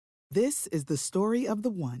This is the story of the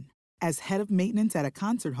one. As head of maintenance at a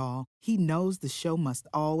concert hall, he knows the show must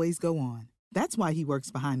always go on. That's why he works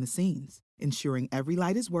behind the scenes, ensuring every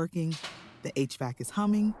light is working, the HVAC is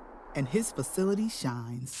humming, and his facility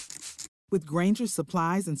shines. With Grainger's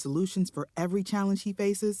supplies and solutions for every challenge he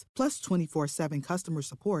faces, plus 24/7 customer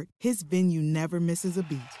support, his venue never misses a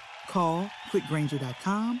beat. Call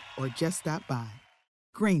quickgrainger.com or just stop by.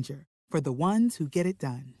 Grainger, for the ones who get it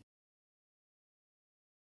done.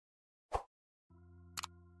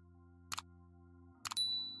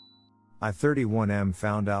 I 31M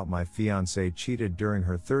found out my fiancé cheated during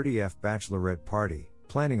her 30th bachelorette party,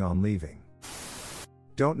 planning on leaving.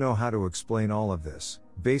 Don't know how to explain all of this,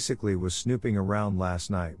 basically was snooping around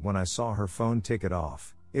last night when I saw her phone ticket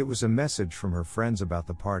off. It was a message from her friends about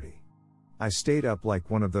the party. I stayed up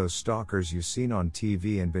like one of those stalkers you've seen on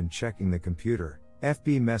TV and been checking the computer,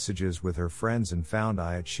 FB messages with her friends and found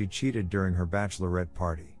she cheated during her bachelorette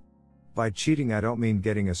party. By cheating I don't mean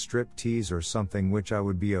getting a strip tease or something, which I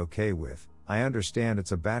would be okay with. I understand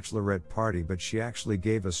it's a bachelorette party, but she actually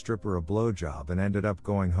gave a stripper a blowjob and ended up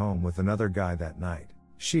going home with another guy that night.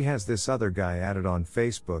 She has this other guy added on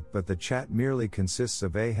Facebook, but the chat merely consists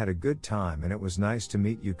of "had a good time and it was nice to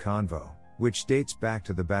meet you" convo, which dates back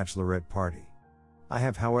to the bachelorette party. I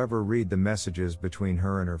have however read the messages between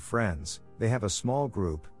her and her friends. They have a small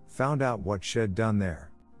group, found out what she'd done there.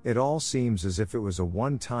 It all seems as if it was a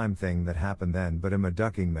one-time thing that happened then, but I'm a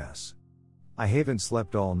ducking mess. I haven't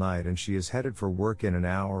slept all night and she is headed for work in an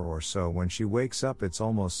hour or so. When she wakes up it's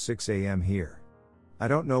almost 6 a.m. here. I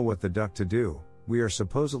don't know what the duck to do. We are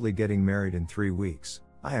supposedly getting married in 3 weeks.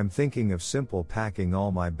 I am thinking of simple packing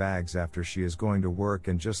all my bags after she is going to work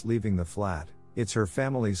and just leaving the flat. It's her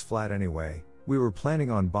family's flat anyway. We were planning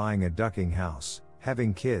on buying a ducking house,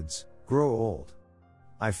 having kids, grow old.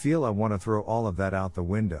 I feel I want to throw all of that out the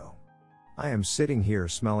window. I am sitting here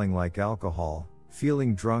smelling like alcohol,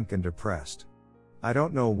 feeling drunk and depressed. I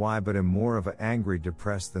don't know why, but I'm more of a angry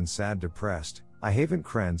depressed than sad depressed. I haven't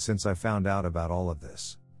cried since I found out about all of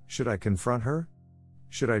this. Should I confront her?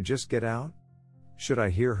 Should I just get out? Should I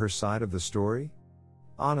hear her side of the story?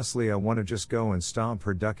 Honestly, I want to just go and stomp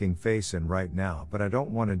her ducking face in right now, but I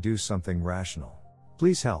don't want to do something rational.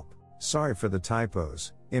 Please help. Sorry for the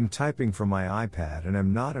typos. I'm typing from my iPad and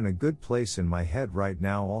I'm not in a good place in my head right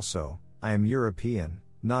now. Also, I am European,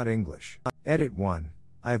 not English. Edit 1.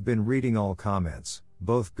 I have been reading all comments,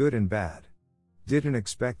 both good and bad. Didn't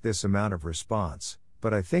expect this amount of response,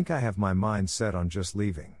 but I think I have my mind set on just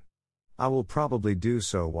leaving. I will probably do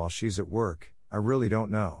so while she's at work. I really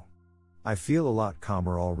don't know. I feel a lot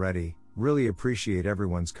calmer already. Really appreciate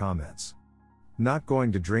everyone's comments. Not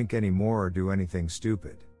going to drink anymore or do anything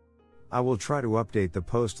stupid. I will try to update the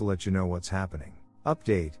post to let you know what's happening.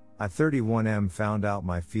 Update: I 31M found out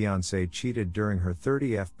my fiancé cheated during her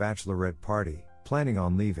 30th bachelorette party, planning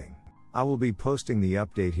on leaving. I will be posting the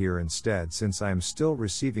update here instead since I am still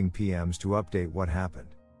receiving PMs to update what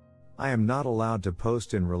happened. I am not allowed to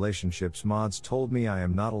post in relationships. Mods told me I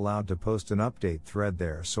am not allowed to post an update thread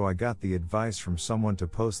there, so I got the advice from someone to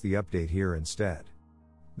post the update here instead.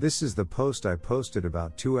 This is the post I posted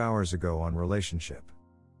about 2 hours ago on relationship.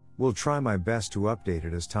 Will try my best to update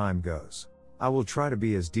it as time goes. I will try to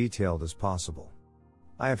be as detailed as possible.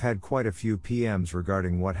 I have had quite a few PMs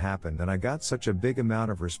regarding what happened and I got such a big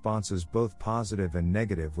amount of responses, both positive and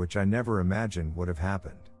negative, which I never imagined would have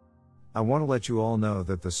happened. I want to let you all know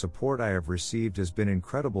that the support I have received has been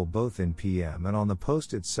incredible, both in PM and on the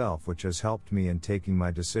post itself, which has helped me in taking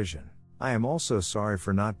my decision. I am also sorry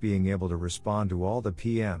for not being able to respond to all the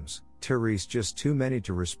PMs. Therese, just too many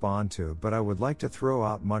to respond to, but I would like to throw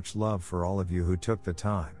out much love for all of you who took the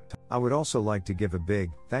time. I would also like to give a big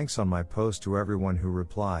thanks on my post to everyone who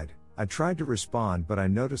replied. I tried to respond, but I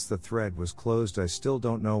noticed the thread was closed. I still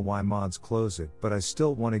don't know why mods close it, but I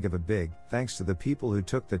still want to give a big thanks to the people who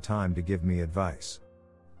took the time to give me advice.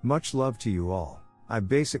 Much love to you all. I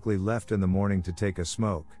basically left in the morning to take a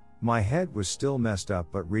smoke. My head was still messed up,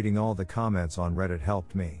 but reading all the comments on Reddit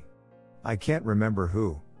helped me. I can't remember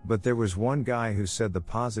who, but there was one guy who said the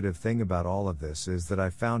positive thing about all of this is that I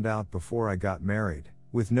found out before I got married,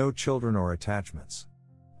 with no children or attachments.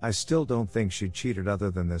 I still don't think she cheated other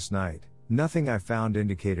than this night. Nothing I found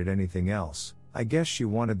indicated anything else. I guess she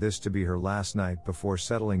wanted this to be her last night before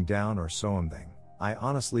settling down or something. I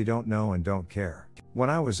honestly don't know and don't care. When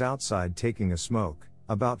I was outside taking a smoke,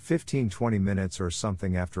 about 15-20 minutes or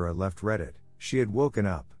something after I left Reddit, she had woken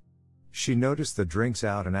up. She noticed the drinks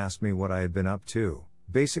out and asked me what I had been up to.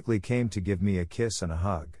 Basically came to give me a kiss and a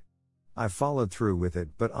hug. I followed through with it,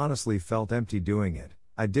 but honestly felt empty doing it.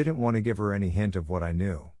 I didn't want to give her any hint of what I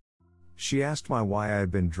knew. She asked me why I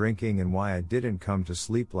had been drinking and why I didn't come to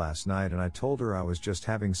sleep last night, and I told her I was just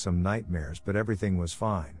having some nightmares but everything was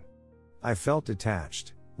fine. I felt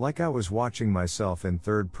detached, like I was watching myself in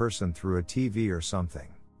third person through a TV or something.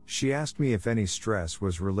 She asked me if any stress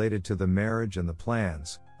was related to the marriage and the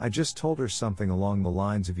plans. I just told her something along the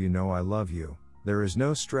lines of, "You know I love you, there is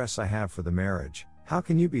no stress I have for the marriage, how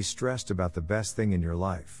can you be stressed about the best thing in your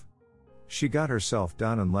life?" She got herself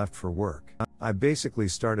done and left for work. I basically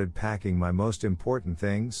started packing my most important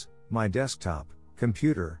things, my desktop,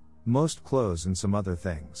 computer, most clothes and some other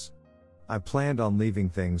things. I planned on leaving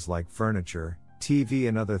things like furniture, TV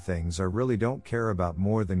and other things I really don't care about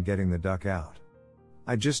more than getting the duck out.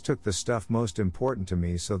 I just took the stuff most important to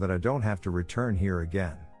me so that I don't have to return here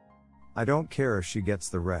again. I don't care if she gets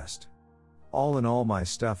the rest. All in all, my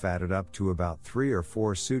stuff added up to about 3 or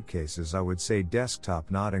 4 suitcases, I would say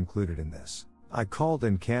desktop not included in this. I called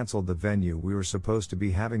and canceled the venue we were supposed to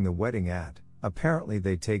be having the wedding at. Apparently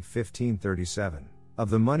they take 1537 of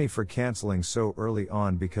the money for canceling so early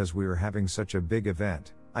on because we were having such a big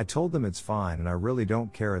event. I told them it's fine and I really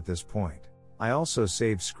don't care at this point. I also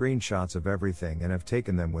saved screenshots of everything and have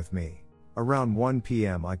taken them with me. Around 1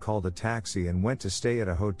 p.m. I called a taxi and went to stay at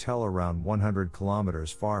a hotel around 100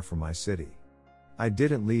 kilometers far from my city. I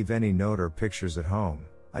didn't leave any note or pictures at home,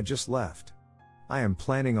 I just left. I am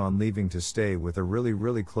planning on leaving to stay with a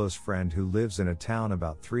really close friend who lives in a town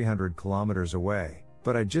about 300 kilometers away,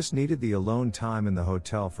 but I just needed the alone time in the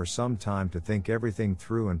hotel for some time to think everything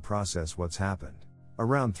through and process what's happened.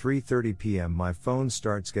 Around 3:30 p.m. my phone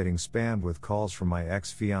starts getting spammed with calls from my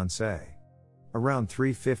ex-fiancé. Around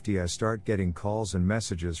 3:50 I start getting calls and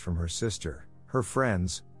messages from her sister, her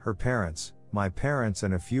friends, her parents, my parents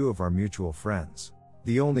and a few of our mutual friends.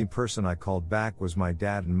 The only person I called back was my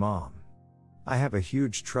dad and mom. I have a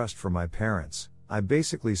huge trust for my parents. I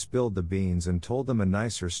basically spilled the beans and told them a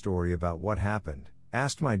nicer story about what happened,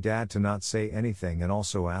 asked my dad to not say anything and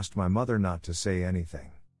also asked my mother not to say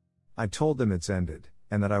anything. I told them it's ended,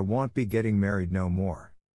 and that I won't be getting married no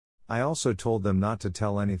more. I also told them not to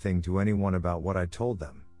tell anything to anyone about what I told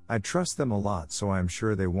them. I trust them a lot, so I am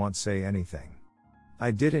sure they won't say anything.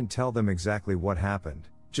 I didn't tell them exactly what happened,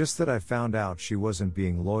 just that I found out she wasn't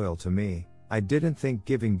being loyal to me. I didn't think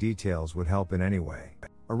giving details would help in any way.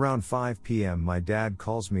 Around 5 p.m. my dad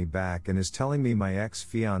calls me back and is telling me my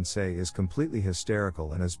ex-fiancé is completely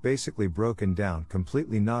hysterical and has basically broken down,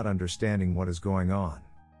 completely not understanding what is going on.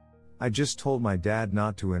 I just told my dad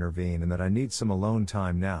not to intervene and that I need some alone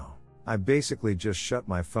time now. I basically just shut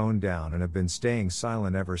my phone down and have been staying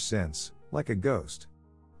silent ever since, like a ghost.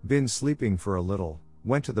 Been sleeping for a little,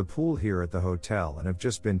 went to the pool here at the hotel and have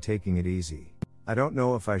just been taking it easy. I don't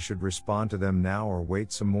know if I should respond to them now or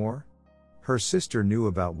wait some more. Her sister knew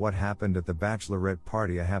about what happened at the Bachelorette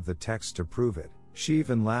party. I have the text to prove it. She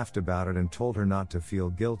even laughed about it and told her not to feel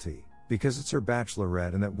guilty, because it's her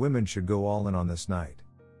Bachelorette and that women should go all in on this night.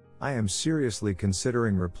 I am seriously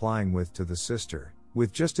considering replying to the sister,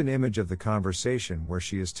 with just an image of the conversation where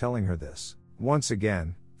she is telling her this. Once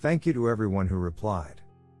again, thank you to everyone who replied.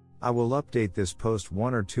 I will update this post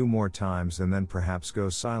 1 or 2 more times and then perhaps go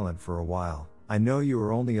silent for a while. I know you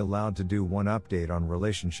are only allowed to do 1 update on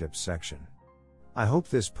relationships section. I hope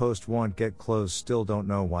this post won't get closed, still don't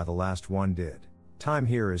know why the last one did. Time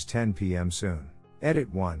here is 10 p.m. soon.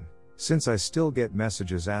 Edit 1. Since I still get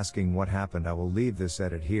messages asking what happened, I will leave this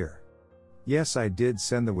edit here. Yes, I did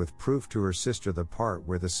send the with proof to her sister, the part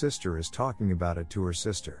where the sister is talking about it to her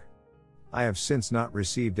sister. I have since not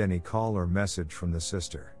received any call or message from the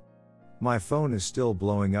sister. My phone is still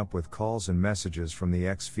blowing up with calls and messages from the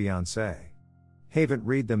ex-fiancé. Haven't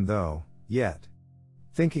read them though, yet.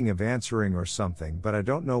 Thinking of answering or something, but I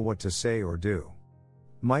don't know what to say or do.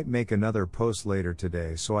 Might make another post later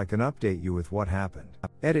today so I can update you with what happened.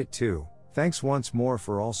 Edit 2. Thanks once more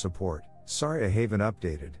for all support. Sorry I haven't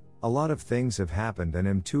updated. A lot of things have happened and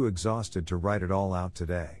am too exhausted to write it all out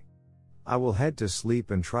today. I will head to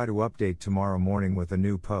sleep and try to update tomorrow morning with a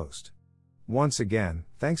new post. Once again,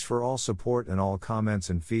 thanks for all support and all comments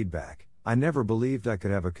and feedback. I never believed I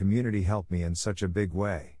could have a community help me in such a big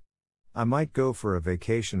way. I might go for a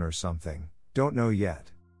vacation or something, don't know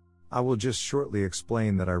yet. I will just shortly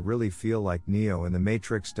explain that I really feel like Neo in the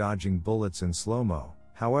Matrix dodging bullets in slow-mo.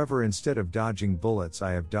 However, instead of dodging bullets,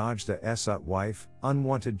 I have dodged a SUT wife,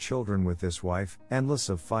 unwanted children with this wife, endless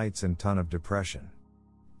of fights and ton of depression.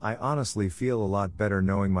 I honestly feel a lot better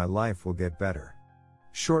knowing my life will get better.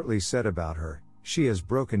 Shortly said about her, she has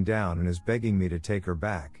broken down and is begging me to take her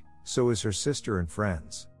back, so is her sister and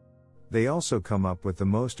friends. They also come up with the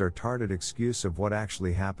most retarded excuse of what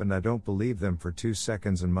actually happened. I don't believe them for 2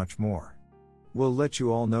 seconds and much more. We'll let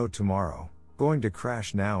you all know tomorrow. Going to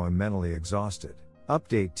crash now, I'm mentally exhausted.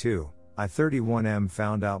 Update 2. I 31M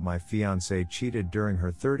found out my fiancé cheated during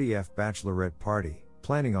her 30th bachelorette party,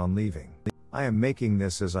 planning on leaving. I am making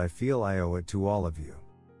this as I feel I owe it to all of you.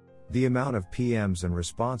 The amount of PMs and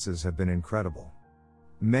responses have been incredible.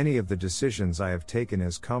 Many of the decisions I have taken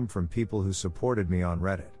has come from people who supported me on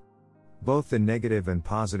Reddit. Both the negative and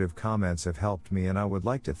positive comments have helped me, and I would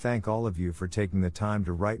like to thank all of you for taking the time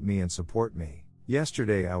to write me and support me.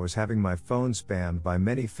 Yesterday I was having my phone spammed by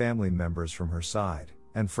many family members from her side,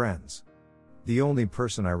 and friends. The only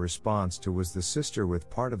person I responded to was the sister, with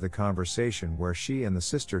part of the conversation where she and the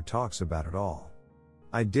sister talks about it all.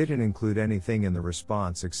 I didn't include anything in the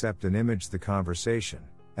response except an image of the conversation,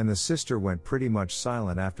 and the sister went pretty much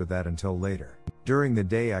silent after that until later. During the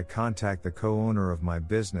day I contact the co-owner of my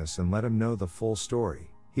business and let him know the full story.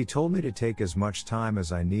 He told me to take as much time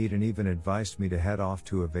as I need and even advised me to head off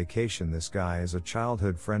to a vacation. This guy is a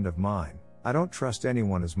childhood friend of mine. I don't trust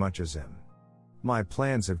anyone as much as him. My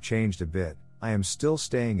plans have changed a bit. I am still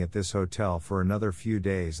staying at this hotel for another few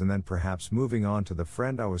days and then perhaps moving on to the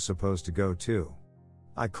friend I was supposed to go to.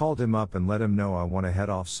 I called him up and let him know I want to head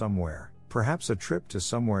off somewhere, perhaps a trip to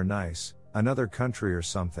somewhere nice, another country or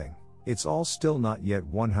something. It's all still not yet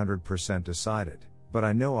 100% decided, but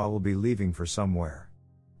I know I will be leaving for somewhere.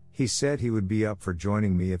 He said he would be up for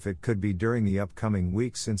joining me if it could be during the upcoming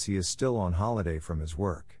week, since he is still on holiday from his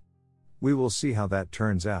work. We will see how that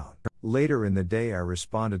turns out. Later in the day I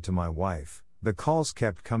responded to my wife. The calls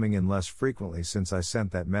kept coming in less frequently since I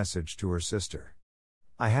sent that message to her sister.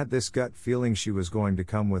 I had this gut feeling she was going to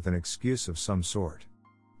come with an excuse of some sort.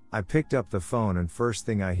 I picked up the phone and first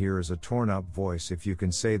thing I hear is a torn up voice, if you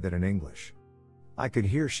can say that in English. I could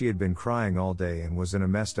hear she had been crying all day and was in a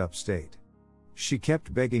messed up state. She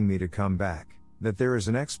kept begging me to come back, that there is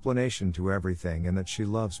an explanation to everything and that she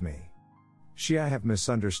loves me. I have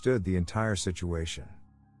misunderstood the entire situation.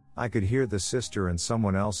 I could hear the sister and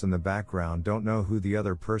someone else in the background, don't know who the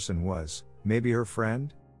other person was, maybe her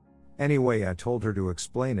friend? Anyway, I told her to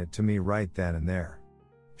explain it to me right then and there.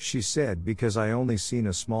 She said because I only seen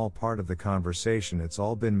a small part of the conversation, it's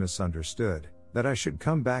all been misunderstood, that I should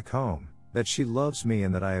come back home, that she loves me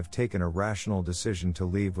and that I have taken a rational decision to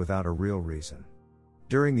leave without a real reason.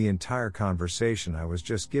 During the entire conversation I was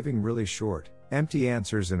just giving really short, empty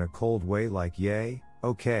answers in a cold way like yay,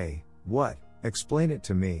 okay, what, explain it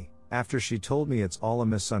to me. After she told me it's all a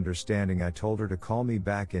misunderstanding, I told her to call me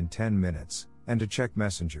back in 10 minutes, and to check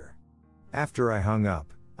Messenger. After I hung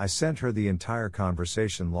up, I sent her the entire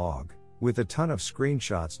conversation log, with a ton of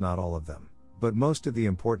screenshots, not all of them, but most of the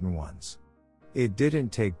important ones. It didn't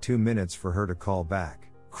take 2 minutes for her to call back,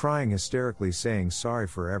 crying hysterically, saying sorry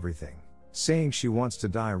for everything, saying she wants to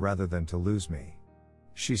die rather than to lose me.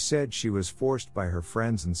 She said she was forced by her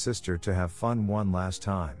friends and sister to have fun one last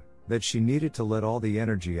time, that she needed to let all the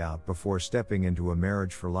energy out before stepping into a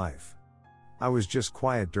marriage for life. I was just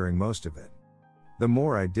quiet during most of it. The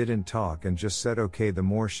more I didn't talk and just said okay, the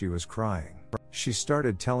more she was crying. She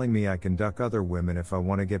started telling me I can duck other women if I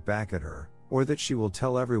want to get back at her, or that she will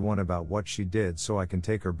tell everyone about what she did so I can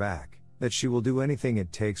take her back, that she will do anything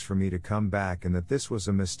it takes for me to come back, and that this was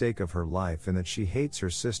a mistake of her life and that she hates her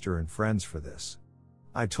sister and friends for this.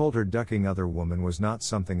 I told her ducking other women was not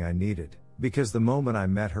something I needed, because the moment I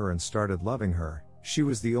met her and started loving her, she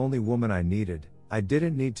was the only woman I needed. I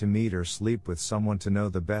didn't need to meet or sleep with someone to know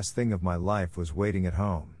the best thing of my life was waiting at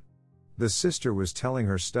home. The sister was telling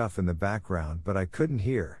her stuff in the background, but I couldn't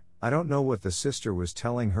hear. I don't know what the sister was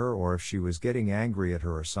telling her or if she was getting angry at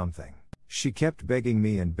her or something. She kept begging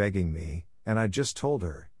me, and I just told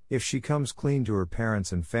her, if she comes clean to her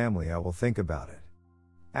parents and family, I will think about it.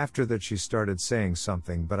 After that she started saying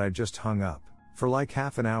something, but I just hung up. For like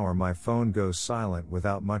half an hour my phone goes silent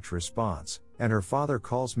without much response, and her father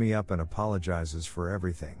calls me up and apologizes for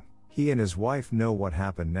everything. He and his wife know what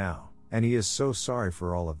happened now, and he is so sorry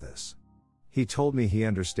for all of this. He told me he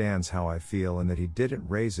understands how I feel and that he didn't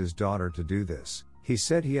raise his daughter to do this. He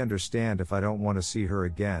said he understands if I don't want to see her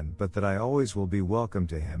again, but that I always will be welcome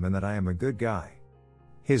to him and that I am a good guy.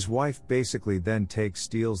 His wife basically then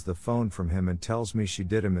steals the phone from him and tells me she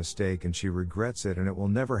did a mistake and she regrets it and it will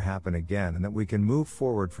never happen again and that we can move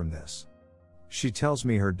forward from this. She tells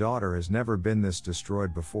me her daughter has never been this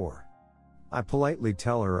destroyed before. I politely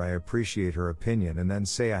tell her I appreciate her opinion and then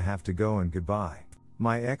say I have to go and goodbye.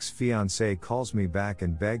 My ex-fiancé calls me back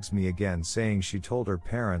and begs me again, saying she told her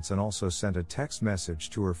parents and also sent a text message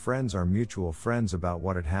to her friends, our mutual friends, about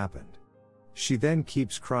what had happened. She then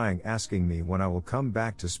keeps crying, asking me when I will come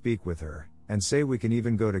back to speak with her, and say we can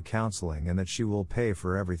even go to counseling and that she will pay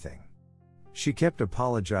for everything. She kept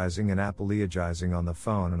apologizing and apologizing on the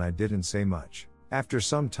phone and I didn't say much. After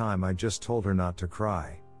some time I just told her not to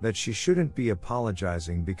cry, that she shouldn't be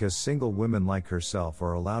apologizing because single women like herself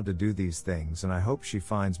are allowed to do these things, and I hope she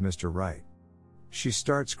finds Mr. Right. She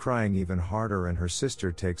starts crying even harder, and her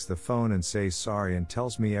sister takes the phone and says sorry and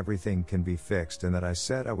tells me everything can be fixed and that I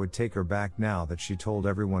said I would take her back now that she told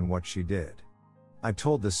everyone what she did. I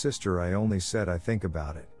told the sister I only said I think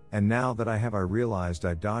about it, and now that I realized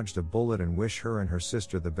I dodged a bullet and wish her and her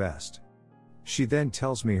sister the best. She then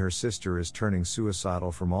tells me her sister is turning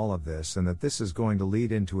suicidal from all of this and that this is going to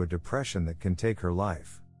lead into a depression that can take her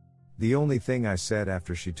life. The only thing I said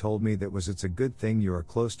after she told me that was, it's a good thing you are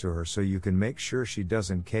close to her so you can make sure she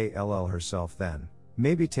doesn't kill herself then,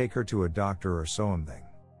 maybe take her to a doctor or something.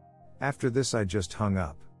 After this I just hung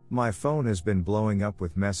up. My phone has been blowing up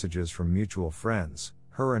with messages from mutual friends,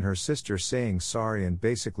 her and her sister saying sorry and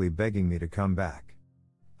basically begging me to come back.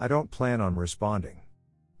 I don't plan on responding.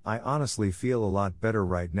 I honestly feel a lot better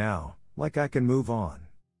right now, like I can move on.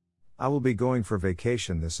 I will be going for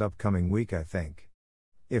vacation this upcoming week, I think.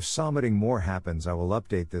 If something more happens I will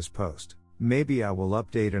update this post. Maybe I will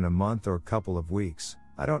update in a month or couple of weeks,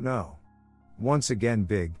 I don't know. Once again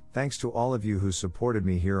big thanks to all of you who supported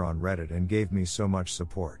me here on Reddit and gave me so much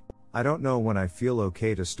support. I don't know when I feel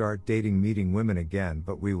okay to start meeting women again,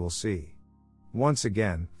 but we will see. Once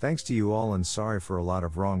again, thanks to you all and sorry for a lot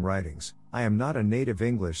of wrong writings. I am not a native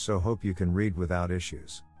English so hope you can read without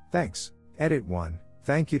issues. Thanks. Edit 1.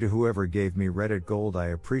 Thank you to whoever gave me Reddit Gold, I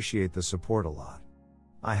appreciate the support a lot.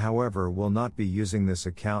 I however will not be using this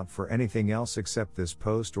account for anything else except this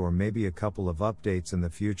post or maybe a couple of updates in the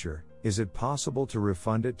future. Is it possible to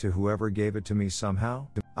refund it to whoever gave it to me somehow?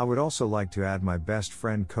 I would also like to add my best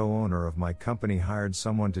friend, co-owner of my company, hired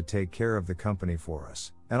someone to take care of the company for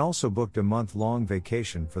us, and also booked a month-long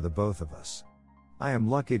vacation for the both of us. I am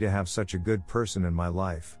lucky to have such a good person in my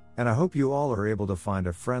life, and I hope you all are able to find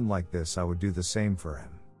a friend like this. I would do the same for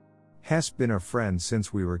him. Has been a friend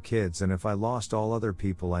since we were kids, and if I lost all other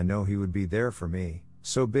people I know he would be there for me,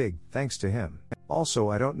 so big thanks to him. Also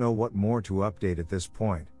I don't know what more to update at this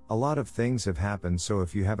point, a lot of things have happened, so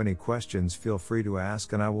if you have any questions feel free to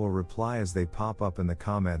ask and I will reply as they pop up in the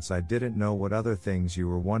comments. I didn't know what other things you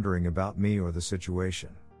were wondering about me or the situation.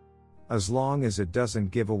 As long as it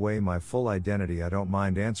doesn't give away my full identity I don't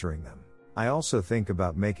mind answering them. I also think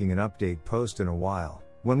about making an update post in a while.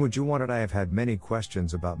 When would you want it? I have had many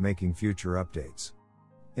questions about making future updates.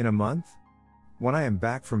 In a month? When I am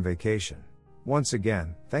back from vacation. Once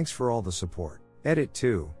again, thanks for all the support. Edit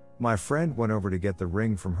 2. My friend went over to get the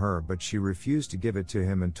ring from her but she refused to give it to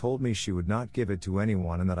him and told me she would not give it to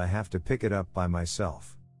anyone and that I have to pick it up by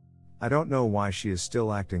myself. I don't know why she is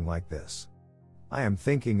still acting like this. I am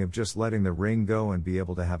thinking of just letting the ring go and be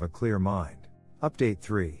able to have a clear mind. Update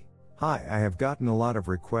 3. Hi, I have gotten a lot of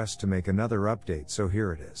requests to make another update, so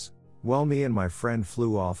here it is. Well, me and my friend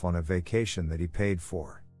flew off on a vacation that he paid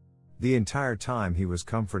for. The entire time he was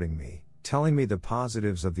comforting me, telling me the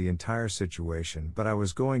positives of the entire situation, but I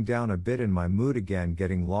was going down a bit in my mood again,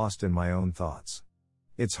 getting lost in my own thoughts.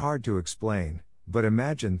 It's hard to explain, but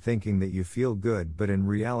imagine thinking that you feel good but in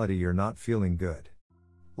reality you're not feeling good.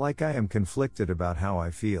 Like I am conflicted about how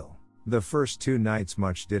I feel. The first 2 nights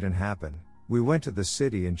much didn't happen. We went to the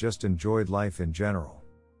city and just enjoyed life in general.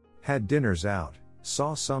 Had dinners out,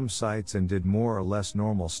 saw some sights and did more or less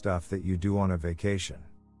normal stuff that you do on a vacation.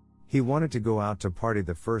 He wanted to go out to party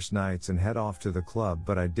the first nights and head off to the club,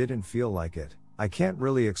 but I didn't feel like it. I can't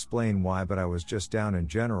really explain why, but I was just down in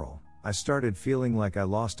general. I started feeling like I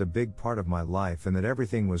lost a big part of my life and that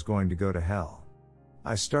everything was going to go to hell.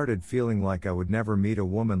 I started feeling like I would never meet a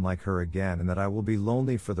woman like her again and that I will be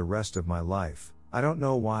lonely for the rest of my life. I don't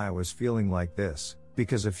know why I was feeling like this,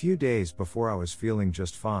 because a few days before I was feeling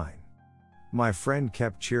just fine. My friend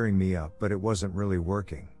kept cheering me up but it wasn't really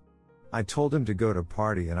working. I told him to go to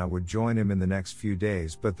party and I would join him in the next few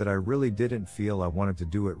days, but that I really didn't feel I wanted to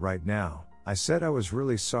do it right now. I said I was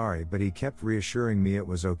really sorry, but he kept reassuring me it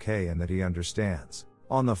was okay and that he understands.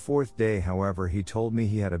 On the 4th day, however, he told me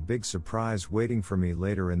he had a big surprise waiting for me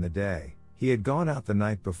later in the day. He had gone out the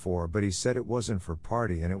night before, but he said it wasn't for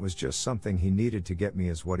party and it was just something he needed to get me,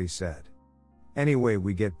 is what he said. Anyway,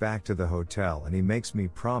 we get back to the hotel and he makes me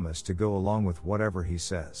promise to go along with whatever he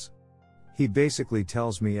says. He basically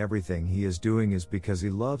tells me everything he is doing is because he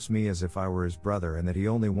loves me as if I were his brother and that he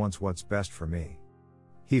only wants what's best for me.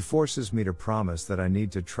 He forces me to promise that I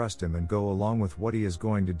need to trust him and go along with what he is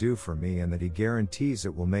going to do for me and that he guarantees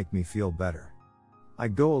it will make me feel better. I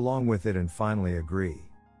go along with it and finally agree.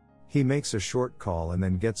 He makes a short call and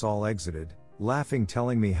then gets all exited, laughing,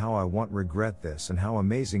 telling me how I won't regret this and how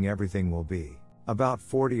amazing everything will be. About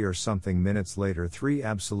 40 or something minutes later, 3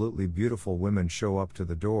 absolutely beautiful women show up to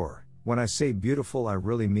the door. When I say beautiful, I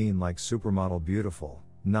really mean like supermodel beautiful,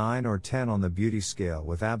 9 or 10 on the beauty scale,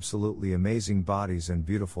 with absolutely amazing bodies and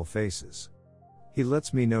beautiful faces. He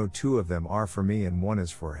lets me know 2 of them are for me and 1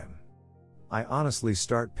 is for him. I honestly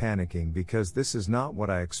start panicking because this is not what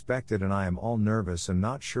I expected, and I am all nervous and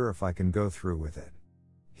not sure if I can go through with it.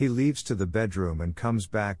 He leaves to the bedroom and comes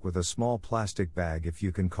back with a small plastic bag, if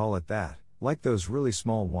you can call it that, like those really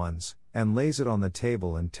small ones, and lays it on the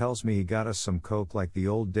table and tells me he got us some coke like the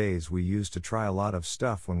old days we used to try a lot of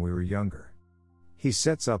stuff when we were younger. He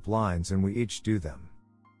sets up lines and we each do them.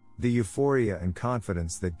 The euphoria and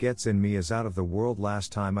confidence that gets in me is out of the world.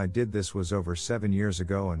 Last time I did this was over 7 years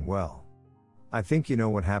ago, and well, I think you know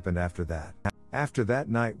what happened after that. After that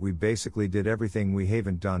night we basically did everything we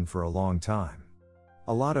haven't done for a long time.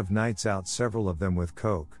 A lot of nights out, several of them with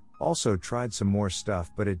coke, also tried some more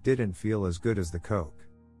stuff, but it didn't feel as good as the coke.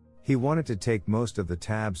 He wanted to take most of the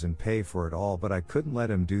tabs and pay for it all, but I couldn't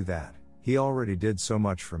let him do that. He already did so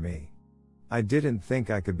much for me. I didn't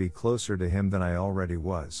think I could be closer to him than I already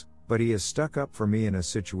was, but he has stuck up for me in a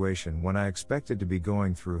situation when I expected to be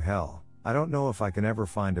going through hell. I don't know if I can ever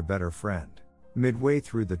find a better friend. Midway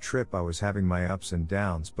through the trip I was having my ups and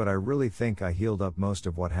downs, but I really think I healed up most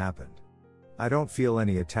of what happened. I don't feel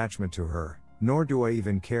any attachment to her, nor do I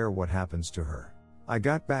even care what happens to her. I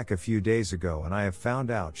got back a few days ago and I have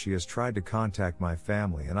found out she has tried to contact my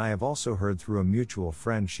family, and I have also heard through a mutual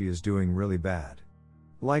friend she is doing really bad.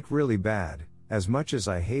 Like really bad. As much as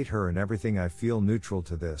I hate her and everything, I feel neutral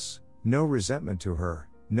to this. No resentment to her,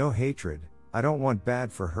 no hatred. I don't want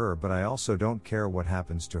bad for her, but I also don't care what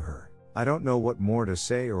happens to her. I don't know what more to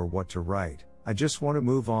say or what to write. I just want to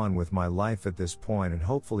move on with my life at this point, and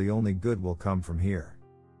hopefully only good will come from here.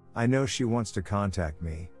 I know she wants to contact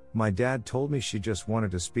me. My dad told me she just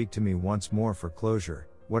wanted to speak to me once more for closure,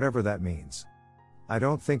 whatever that means. I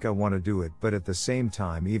don't think I want to do it, but at the same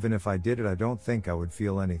time, even if I did it, I don't think I would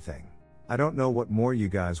feel anything. I don't know what more you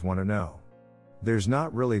guys want to know. There's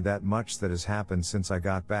not really that much that has happened since I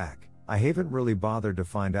got back. I haven't really bothered to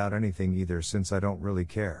find out anything either, since I don't really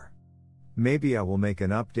care. Maybe I will make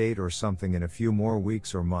an update or something in a few more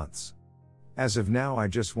weeks or months. As of now, I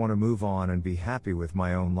just want to move on and be happy with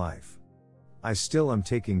my own life. I still am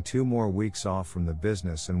taking 2 more weeks off from the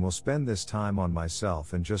business and will spend this time on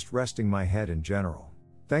myself and just resting my head in general.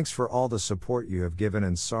 Thanks for all the support you have given,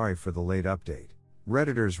 and sorry for the late update.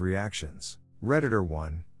 Redditors' reactions. Redditor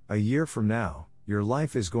 1, a year from now, your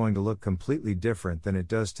life is going to look completely different than it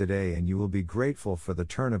does today, and you will be grateful for the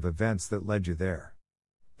turn of events that led you there.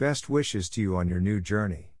 Best wishes to you on your new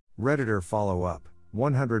journey. Redditor follow-up,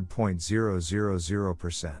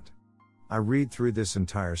 100.000%. I read through this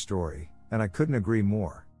entire story, and I couldn't agree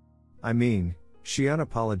more. I mean, she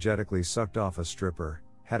unapologetically sucked off a stripper,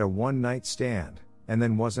 had a one-night stand, and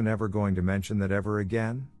then wasn't ever going to mention that ever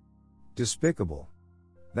again? Despicable.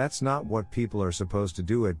 That's not what people are supposed to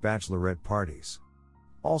do at bachelorette parties.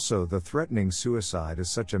 Also, the threatening suicide is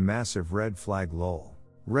such a massive red flag, lol.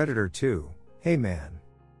 Redditor 2, hey man.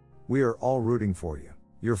 We are all rooting for you.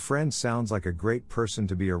 Your friend sounds like a great person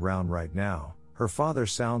to be around right now. Her father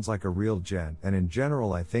sounds like a real gent, and in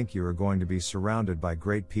general I think you are going to be surrounded by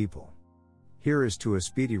great people. Here is to a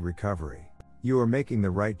speedy recovery. You are making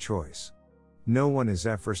the right choice. No one is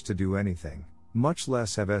efforts to do anything, much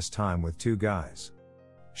less have time with 2 guys.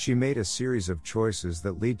 She made a series of choices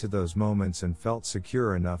that lead to those moments and felt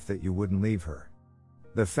secure enough that you wouldn't leave her.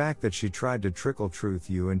 The fact that she tried to trickle truth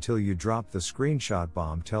you until you dropped the screenshot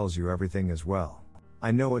bomb tells you everything as well.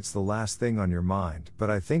 I know it's the last thing on your mind, but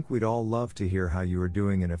I think we'd all love to hear how you are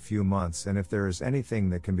doing in a few months and if there is anything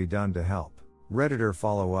that can be done to help. Redditor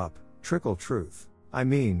follow-up, trickle truth. I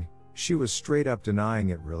mean, she was straight up denying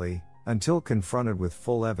it really, until confronted with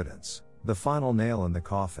full evidence. The final nail in the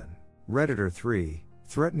coffin. Redditor 3,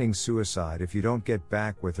 threatening suicide if you don't get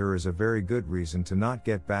back with her is a very good reason to not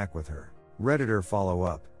get back with her. Redditor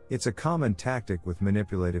follow-up, it's a common tactic with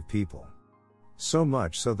manipulative people. So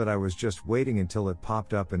much so that I was just waiting until it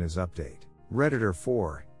popped up in his update. Redditor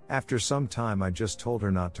 4, after some time I just told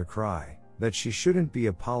her not to cry, that she shouldn't be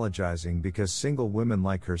apologizing because single women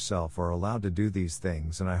like herself are allowed to do these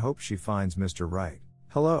things, and I hope she finds Mr. Right.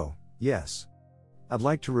 Hello, yes. I'd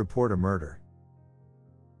like to report a murder.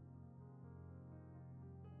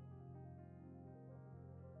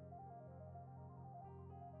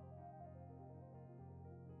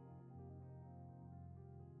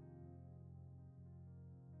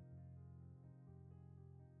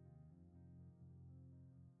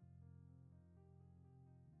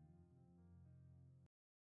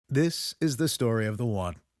 This is the story of the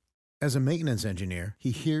one. As a maintenance engineer,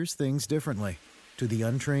 he hears things differently. To the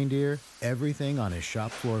untrained ear, everything on his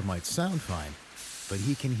shop floor might sound fine, but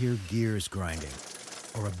he can hear gears grinding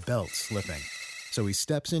or a belt slipping. So he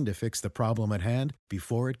steps in to fix the problem at hand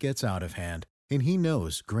before it gets out of hand. And he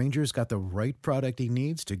knows Granger's got the right product he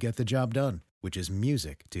needs to get the job done, which is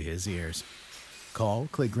music to his ears. Call,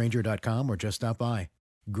 click Grainger.com, or just stop by.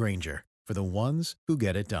 Grainger, for the ones who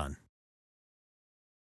get it done.